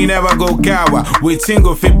fear, we never go cower. With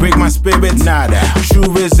single fit, break my spirit, nada.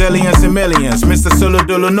 True resilience and millions. Mr. Solo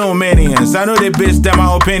Dolo, no minions. I know they bitch them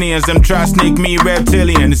my opinions. Them try snake me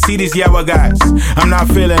reptilian. See these yawa guys, I'm not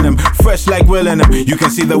feeling them. Fresh like willing them. You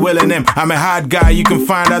can see the will in them. I'm a hard guy, you can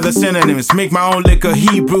find other synonyms. Make my own liquor,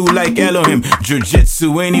 Hebrew like Elohim.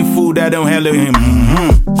 Jiu-jitsu, any food that don't hello him.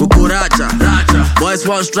 Kukuracha, racha. Boys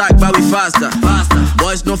won't strike, but we faster.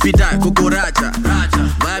 Boys no fit die, kukuracha, racha.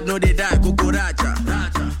 Vibe no they die, kukuracha,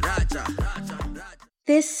 racha, racha, racha, racha.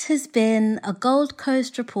 This has been a Gold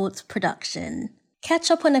Coast Reports production.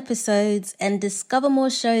 Catch up on episodes and discover more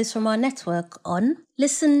shows from our network on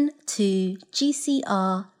listen to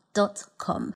gcr.com.